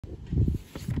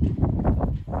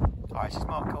Hi, this is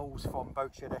Mark Coles from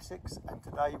Boatshed Essex, and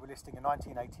today we're listing a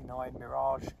 1989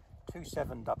 Mirage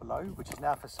 2700, which is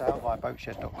now for sale via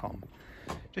boatshed.com.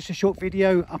 Just a short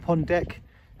video up on deck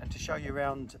and to show you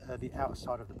around the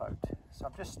outside of the boat. So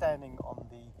I'm just standing on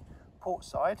the port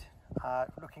side,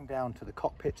 looking down to the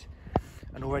cockpit,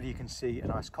 and already you can see a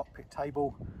nice cockpit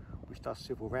table which does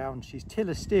swivel round. She's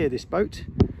tiller steer, this boat,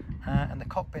 and the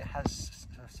cockpit has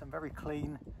some very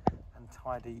clean and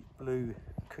tidy blue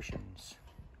cushions.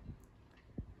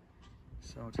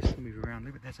 So I'll just move around a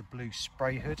little bit. There's a blue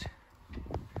spray hood,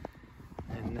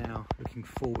 and now looking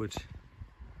forward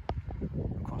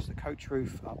across the coach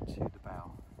roof up to the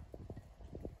bow.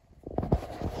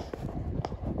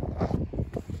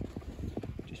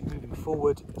 Just moving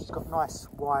forward, she's got nice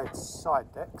wide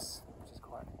side decks, which is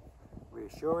quite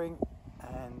reassuring.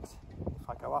 And if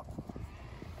I go up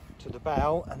to the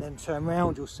bow and then turn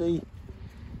round, you'll see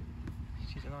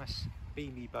she's a nice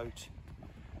beamy boat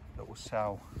that will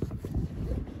sail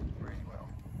really well.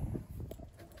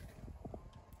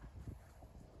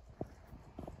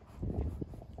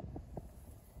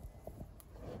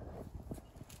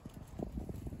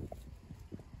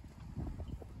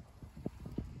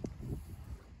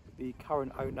 The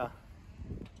current owner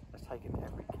has taken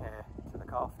every care to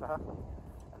look after her,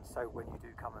 and so when you do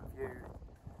come and view,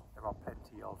 there are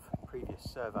plenty of previous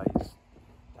surveys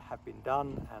that have been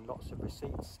done and lots of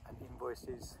receipts and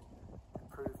invoices to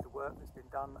prove the work that's been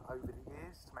done over the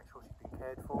years to make sure she's been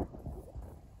cared for.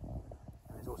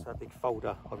 And there's also a big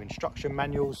folder of instruction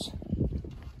manuals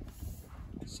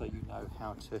so you know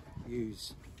how to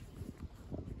use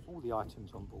all the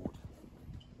items on board.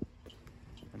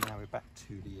 And now we're back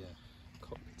to the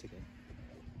cockpit again.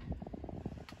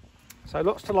 So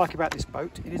lots to like about this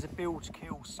boat. It is a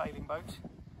build-kill sailing boat.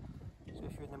 So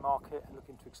if you're in the market and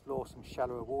looking to explore some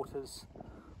shallower waters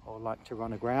or like to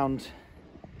run aground,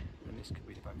 then this could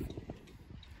be the boat for you.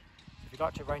 If you'd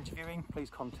like to arrange a viewing, please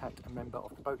contact a member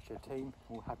of the Boatshed team.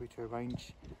 We're happy to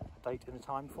arrange a date and a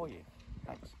time for you.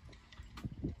 Thanks.